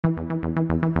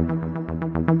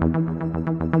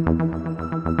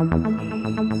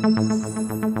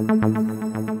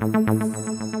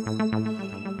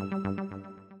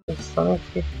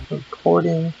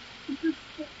recording.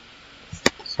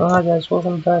 So hi guys,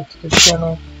 welcome back to the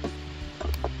channel.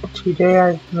 Today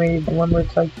I've made one more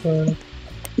Tycoon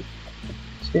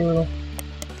 2,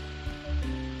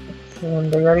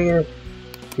 and I gotta get a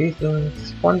few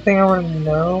things. One thing I want to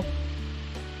know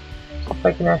is if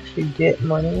I can actually get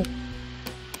money.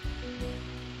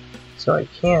 So I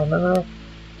can,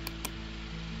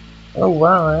 oh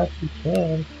wow, I actually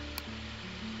can.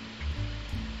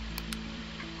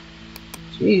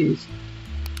 Jeez.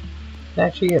 I can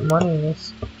actually get money in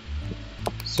this.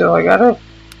 So I gotta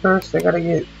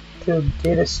get to the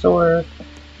data store.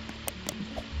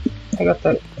 I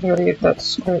gotta get that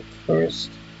script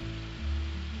first.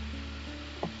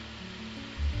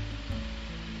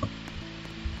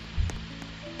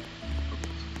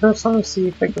 First, let me see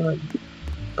if I can like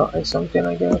buy something,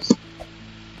 I guess.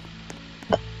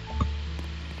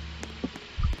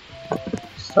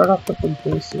 Start off with the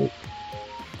basic.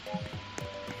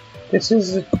 This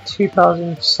is a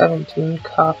 2017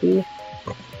 copy,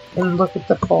 and look at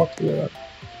the faulty or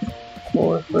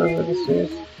whatever this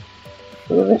is.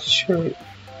 Look at this shirt.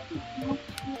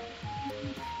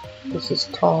 This is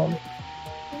Tom.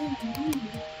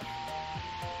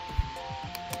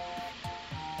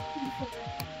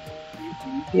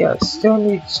 Yeah, it still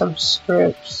needs some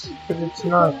scripts, because it's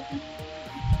not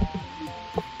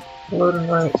loading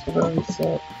right, so let me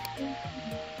set.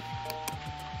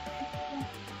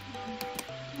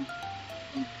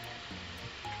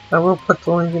 I will put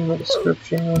the link in the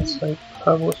description once I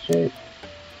publish it.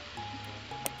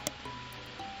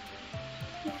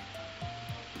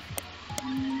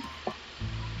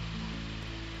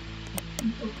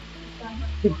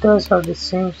 It does have the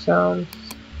same sounds.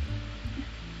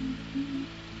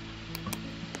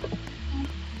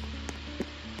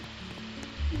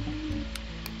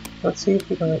 Let's see if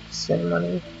we can like send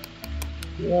money.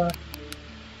 Yeah.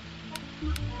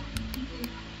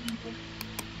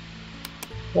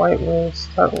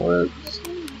 Whitelist, that works.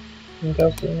 I'm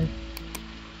guessing.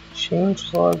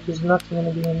 Change log, there's nothing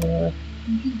gonna be in there.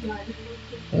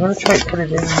 I'm gonna try to put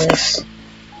it in this.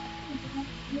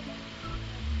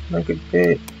 Like a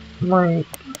bit, like,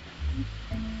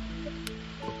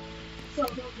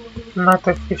 not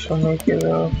the official maker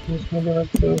though, just maybe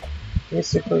like the,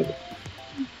 basically the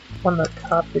one that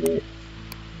copied it.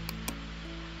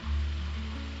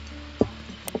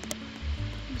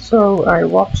 So I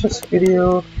watched this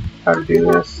video how to do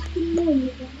this,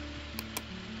 and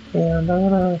I'm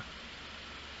gonna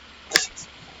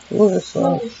do this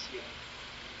one.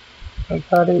 I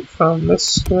got it from this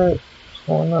script,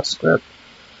 well not script,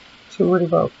 too worried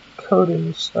about coding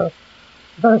and stuff.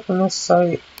 I got it from this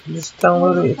site, just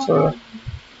download it,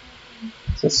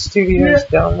 it's a studio's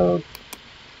download.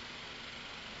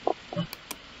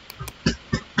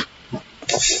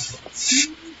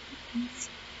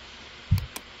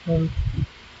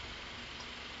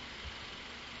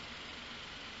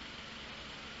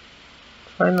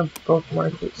 Trying to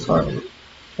bookmark it so I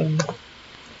can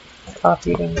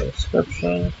copy it in the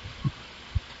description.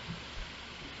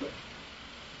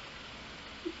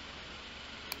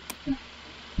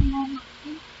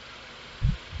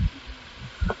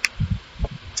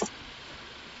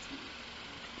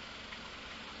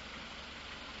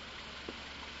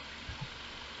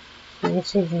 So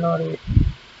this is not it.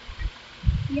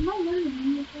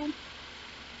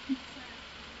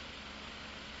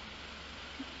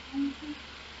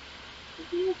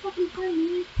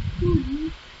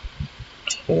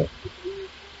 Okay.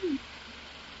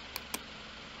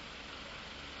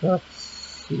 Let's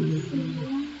see.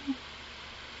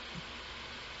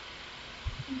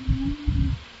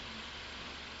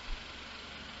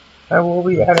 I will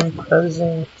be adding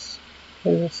presents.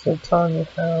 It's still telling me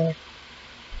how.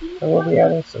 I will be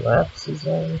adding some axes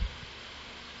in.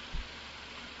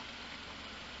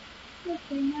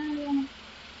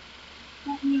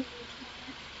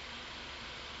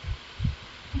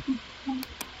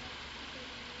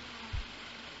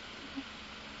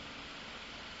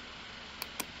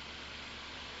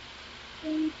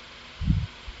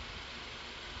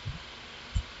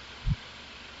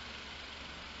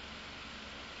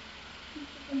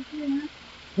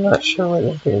 I'm not sure what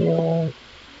the video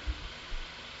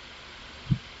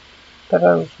that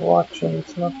I was watching,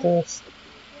 it's not this.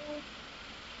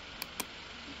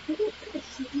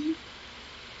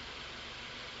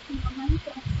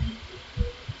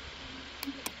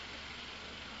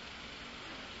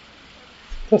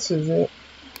 This is it.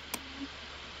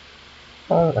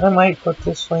 I might put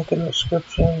this link in the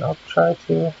description, I'll try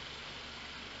to.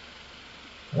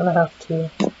 I'm gonna have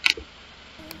to.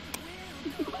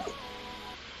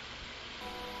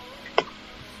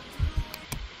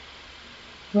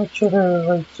 Make sure to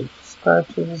like,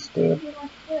 scratches, dude.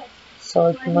 So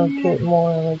I can like get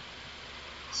more like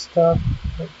stuff,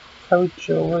 like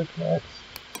caoutchouc work next.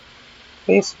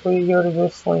 Basically, you go to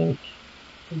this link,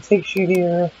 it takes you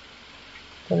here,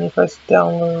 then you press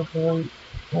download right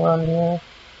around here.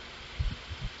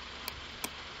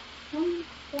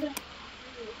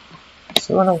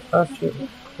 So when I touch it,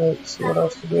 quick, see what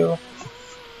else to do.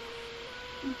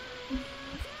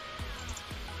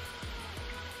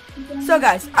 So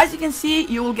guys, as you can see,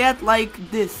 you will get like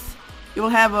this. You will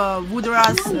have a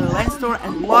Wooderas land store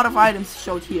and a lot of items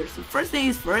showed here. So first thing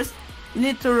is first, you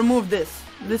need to remove this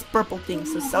purple thing.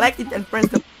 So select it and press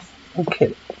the...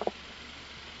 Okay.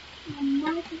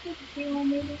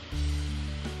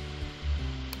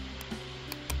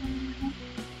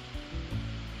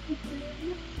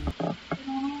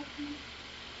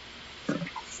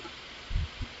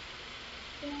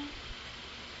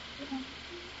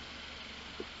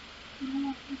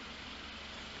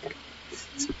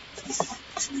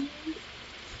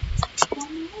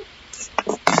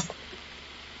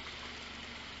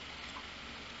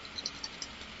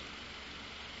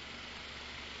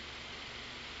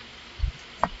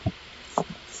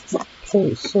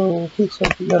 Okay, so he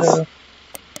said we gotta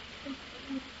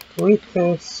delete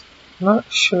this. I'm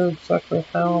not sure exactly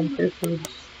how. I'm pretty sure we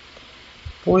just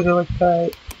delete it like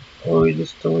that, or we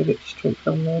just delete it straight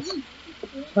from this. So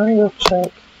I'm gonna go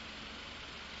check.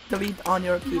 delete on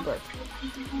your keyboard.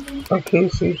 Okay,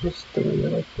 so you just delete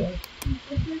it like that.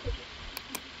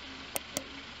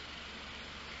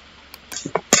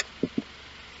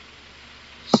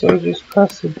 So just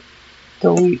press the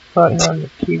delete button on the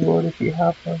keyboard if you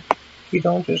have one. If you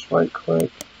don't, just right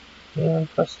click and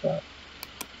press that.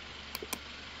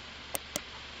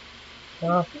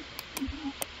 Yeah.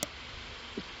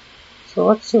 So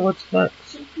let's see what's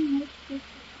next.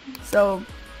 So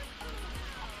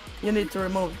you need to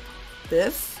remove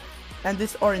this and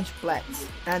this orange flags.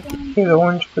 And Okay, the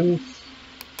orange piece.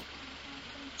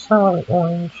 It's not really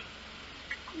orange.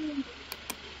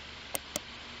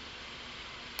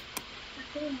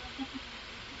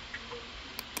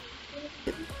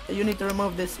 you need to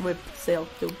remove this whip sail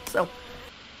too. So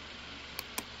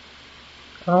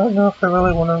I don't know if I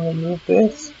really want to remove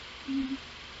this,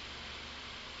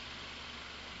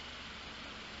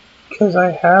 because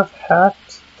I have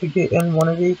hacked to get in one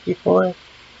of these before.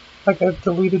 Like I've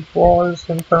deleted walls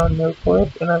and put on no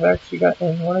clip, and I've actually got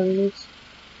in one of these.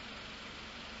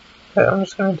 But I'm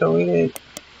just gonna delete it.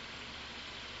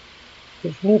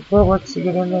 There's no ROBUX to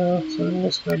get in there, so I'm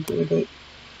just gonna delete it.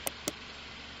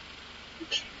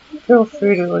 Feel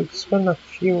free to like spend a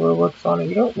few ROBUX on it.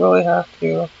 You don't really have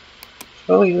to. It's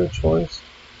really your choice.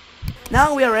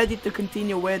 now we are ready to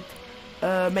continue with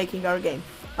making our game,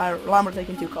 our Llama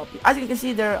Taken 2 copy. As you can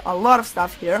see, there are a lot of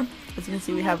stuff here. As you can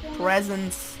see, we have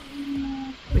presents,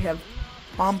 we have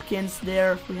pumpkins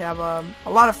there, we have a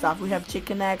lot of stuff. We have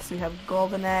chicken eggs, we have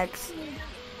golden eggs,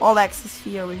 all X's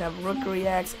here, we have rookery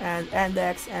eggs and end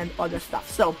eggs and other stuff.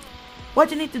 So what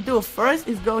you need to do first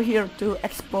is go here to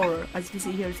Explorer. As you can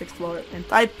see here is Explorer, and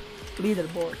type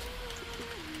leaderboard.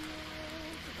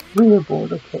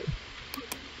 Leaderboard, okay.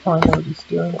 Oh, I know what he's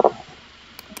doing.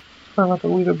 I like a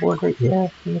leaderboard right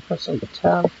here. And you press like a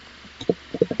tab.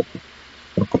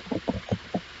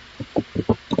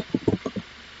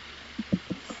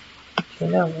 Okay,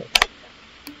 now what?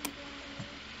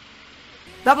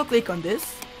 Double click on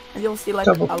this and you'll see like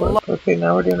Double a click. lot. Okay,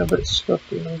 now we're doing a bit of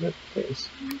scripting on this case.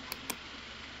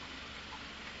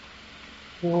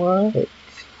 What?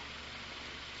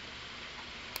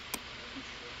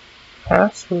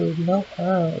 Password, no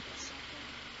hacks.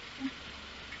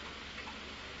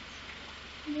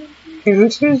 Okay,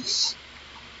 this is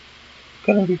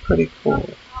gonna be pretty cool.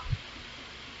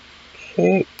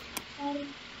 Kick.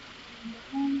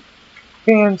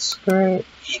 Band script,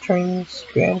 strings,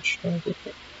 band strings.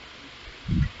 Okay.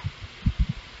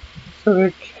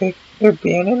 So they're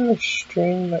banning the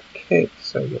string that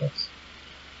kicks, I guess.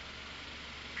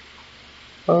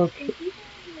 Okay.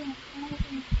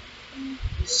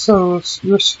 So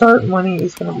your start money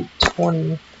is gonna be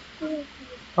 20.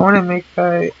 I wanna make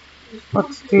that,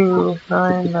 let's do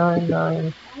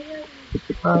 999.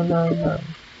 999.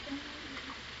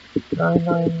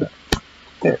 999.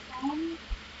 There.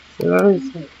 So that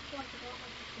is,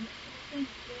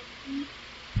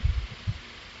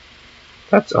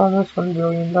 that's almost $1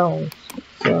 billion.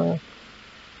 So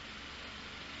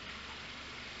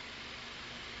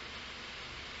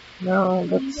now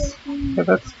that's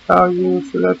value,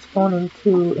 so that's going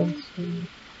into instant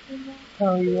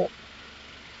value.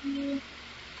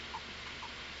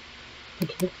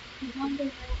 Okay.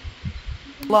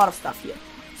 A lot of stuff here.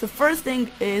 So first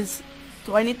thing is,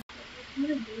 do I need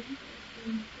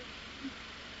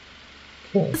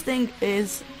Okay. First thing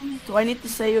is, do I need to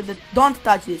say you that don't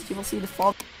touch this? You will see the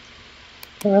default.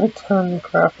 I gotta turn the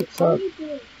graphics up.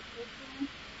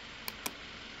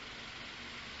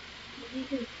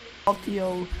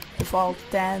 Default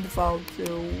 10, default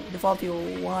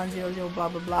 100, blah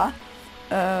blah blah.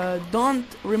 Don't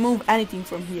remove anything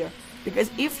from here, because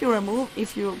if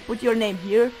you put your name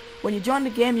here, when you join the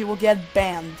game you will get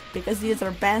banned, because these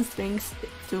are banned strings,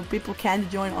 so people can't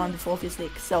join on default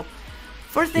stick. So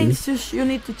first thing you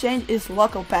need to change is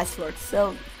local password.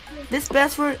 So this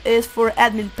password is for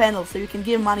admin panel, so you can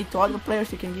give money to other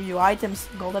players, you can give you items,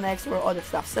 golden eggs, or other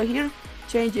stuff. So here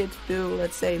change it to,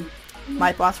 let's say,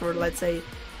 my password, let's say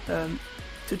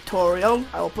tutorial.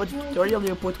 I will put tutorial,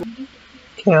 you put.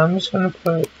 Okay, I'm just gonna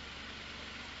put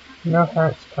no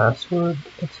hacks password.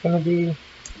 It's gonna be,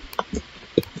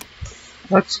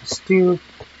 let's just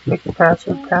make the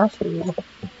password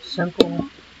simple.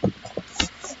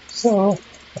 So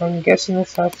I'm guessing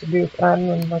this has to do with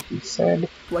admin, like you said.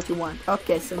 What you want.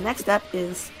 Okay, so next step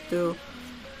is you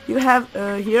have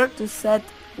here to set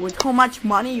with how much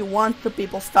money you want the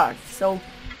people start. So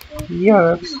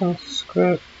yeah, that's in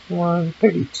script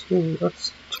 132.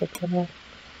 Let's check that out.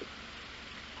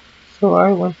 So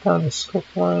I went down to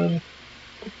script line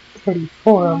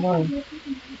 34 on mine.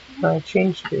 I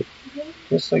changed it,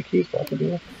 just like he's got to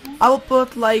do. I will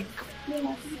put like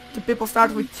the people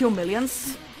start with 2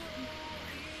 millions.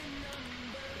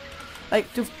 Like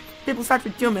people start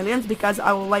with 2 millions, because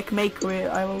I will make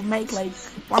like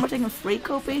Lumber Tycoon free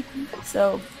copy.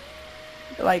 So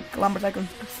like Lumber Tycoon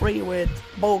free with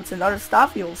boats and other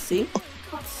stuff, you'll see.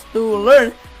 To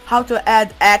learn how to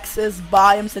add axes,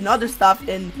 biomes, and other stuff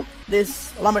in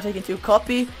this Lumber Tycoon 2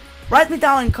 copy, write me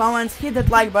down in comments, hit that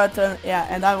like button, yeah,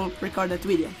 and I will record that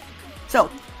video. So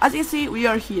as you see, we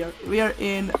are here. We are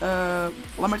in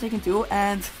Lumber Tycoon 2,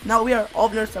 and now we are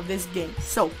owners of this game.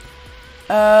 So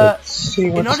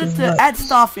in order to add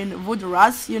stuff in Wood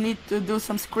Rust, you need to do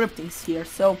some scriptings here.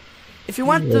 So if you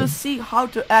want to see how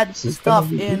to add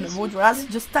stuff in Wood Rust,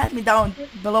 just type me down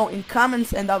below in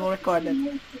comments and I will record it.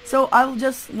 So I'll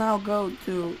just now go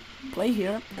to play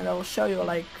here and I will show you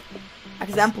like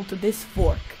example to this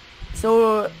fork.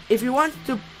 So if you want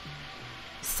to,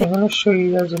 I'm gonna show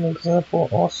you guys an example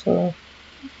also.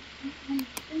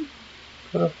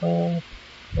 Put a phone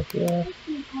up here.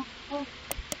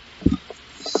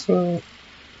 So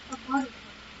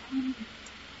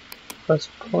press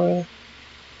play.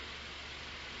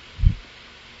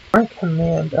 Run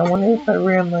command. I wonder if I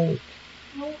ran like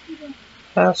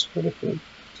password if it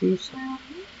do something.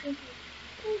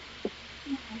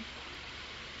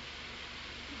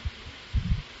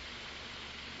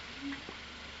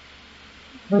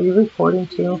 Are you recording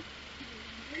too?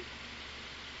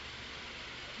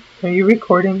 Are you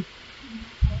recording?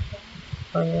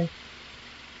 Okay.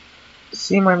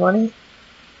 See my money?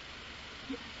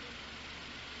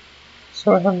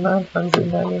 So I have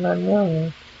 999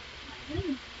 million.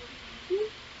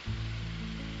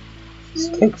 This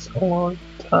takes a long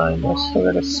time. I still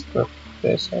gotta script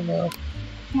this, I know.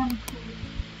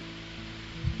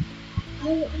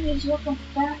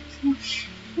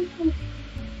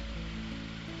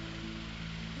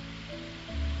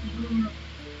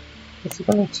 It's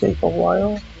gonna take a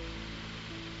while.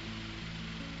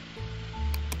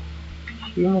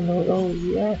 Humanoid, oh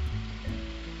yeah.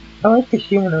 I like the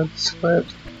humanoid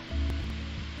script.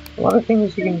 A lot of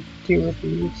things you can do with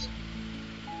these.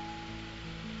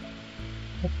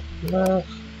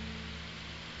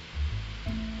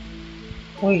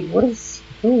 Wait, who is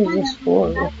this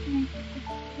for?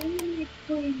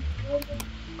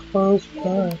 Close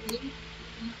pants.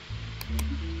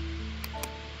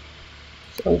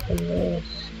 Let's open this.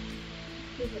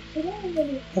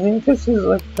 I think this is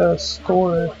like the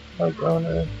store, like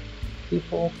owner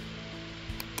people.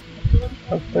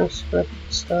 Like their script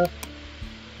stuff.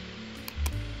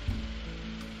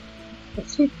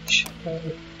 Let's see chat.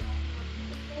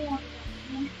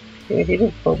 Yeah, he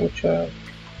did bubble chat.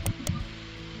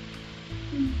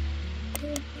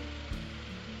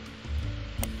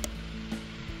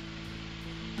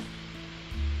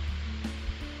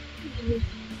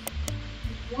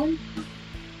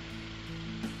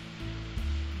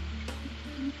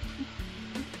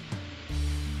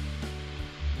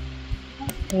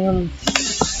 I'm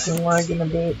lagging a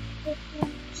bit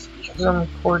because I'm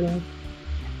recording.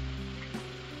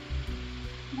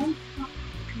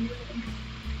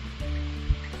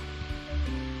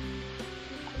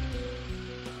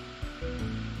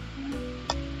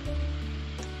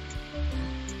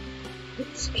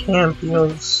 This can't be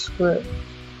a script.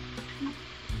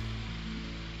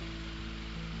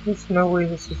 There's no way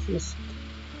this is just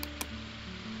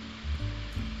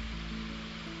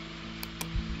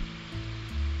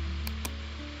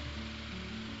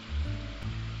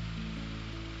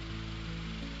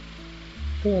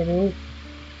There it is.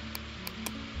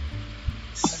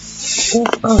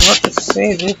 I was about to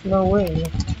say, there's no way.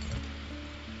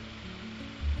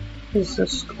 Here's the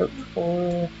script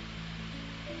for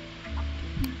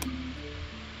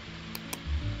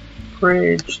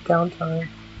bridge downtime.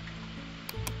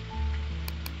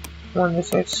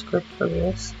 There's no script for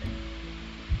this.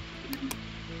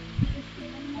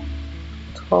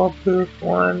 12 booth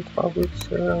 1, 12 booth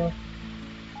 0.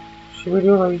 Should we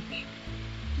do like...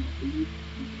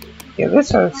 Yeah, this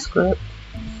has a script.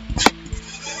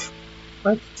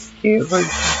 Let's get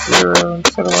like 0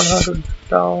 instead of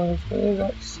 $100. Maybe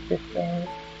that's script out.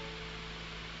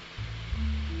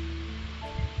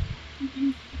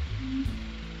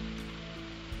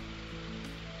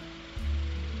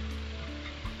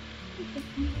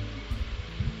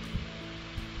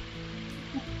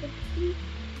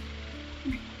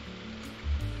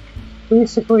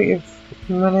 Basically, if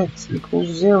minutes equals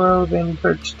 0, then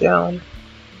bridge down.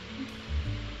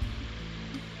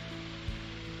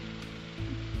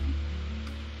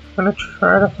 I'm gonna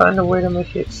try to find a way to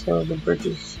make it so the bridge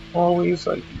is always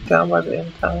like down by the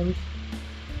end times.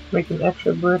 Make an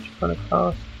extra bridge when it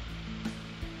costs.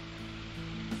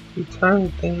 Return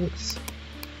things.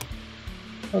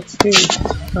 Let's do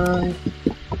return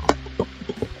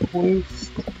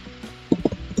waste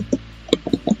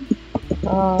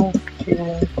all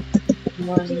to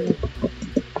money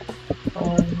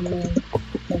on you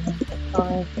and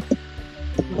time.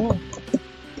 Yeah.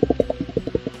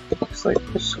 Just like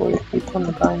persuade people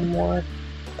to buy more.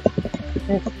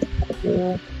 If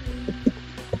you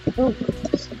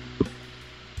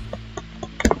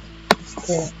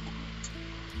okay.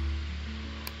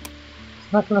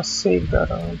 I'm not gonna save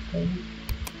that or anything.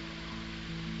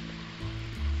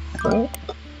 Right?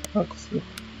 Let's see.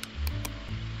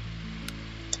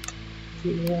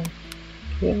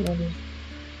 Get money.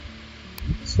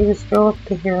 So just go up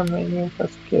to here menu and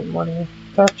press get money.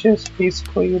 That's just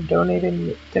basically you're donating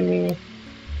it to me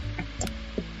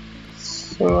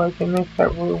so I can make that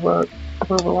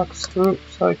ROBUX group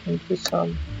so I can do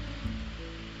some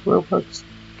ROBUX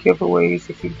giveaways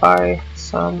if you buy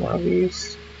some of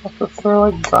these. I prefer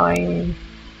like buying,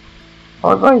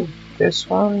 I'll buy this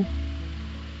one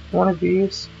of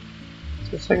these, so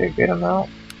it's like a good amount.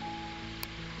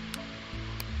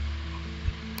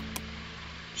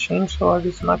 Change the log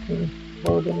is not going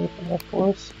to load anything up for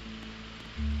us.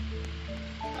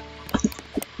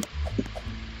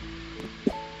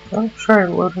 I'll try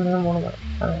loading in one of my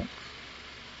accounts.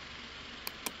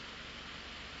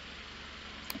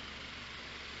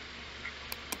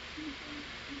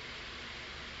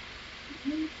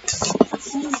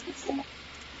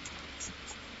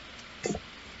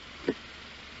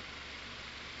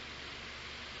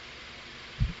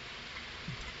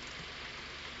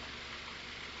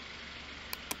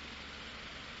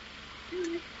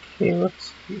 Okay,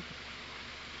 let's see.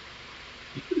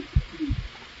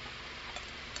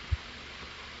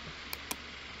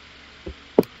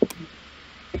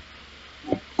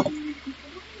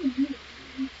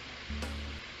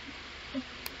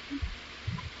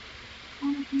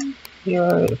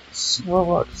 Yeah, it's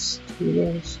ROBUX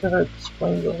Studios, so that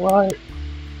explains a lot.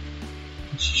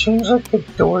 Let's change like the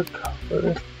door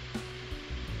color.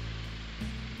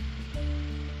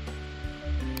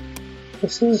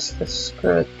 This is the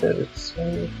script that it's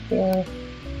in there.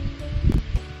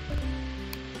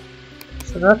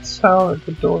 So that's how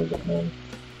the doors are in.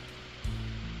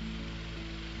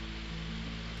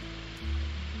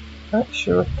 Not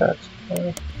sure what that's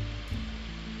for.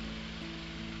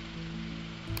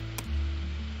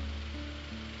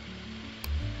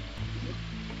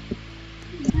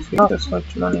 See, not this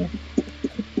much money.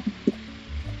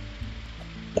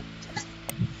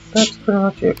 That's pretty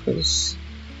much it for this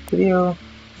video.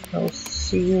 I'll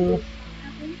see you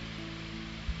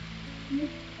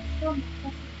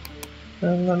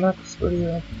in the next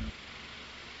video.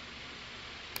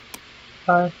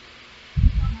 Bye.